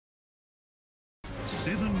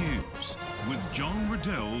7 News with John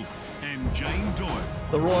Riddell and Jane Doyle.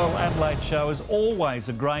 The Royal Adelaide Show is always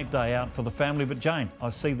a great day out for the family, but Jane, I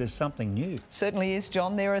see there's something new. Certainly is,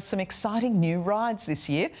 John. There are some exciting new rides this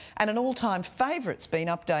year and an all-time favourite's been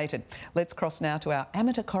updated. Let's cross now to our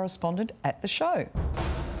amateur correspondent at the show.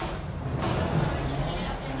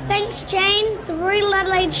 Thanks, Jane. The Royal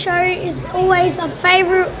Adelaide Show is always a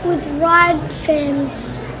favourite with ride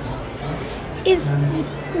fans. It's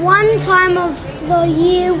one time of the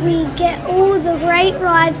year we get all the great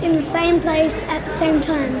rides in the same place at the same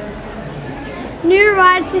time. New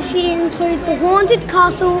rides this year include the Haunted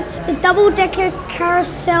Castle, the double-decker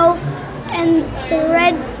carousel and the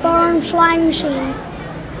Red Baron flying machine.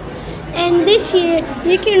 And this year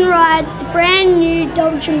you can ride the brand new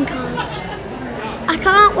Dodgem cars. I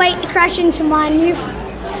can't wait to crash into my new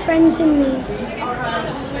friends in these.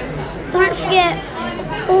 Don't forget,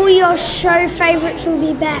 all your show favourites will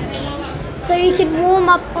be back, so you can warm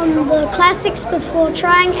up on the classics before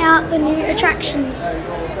trying out the new attractions.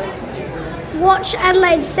 Watch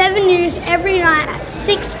Adelaide 7 News every night at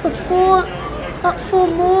 6 for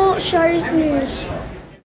more show news.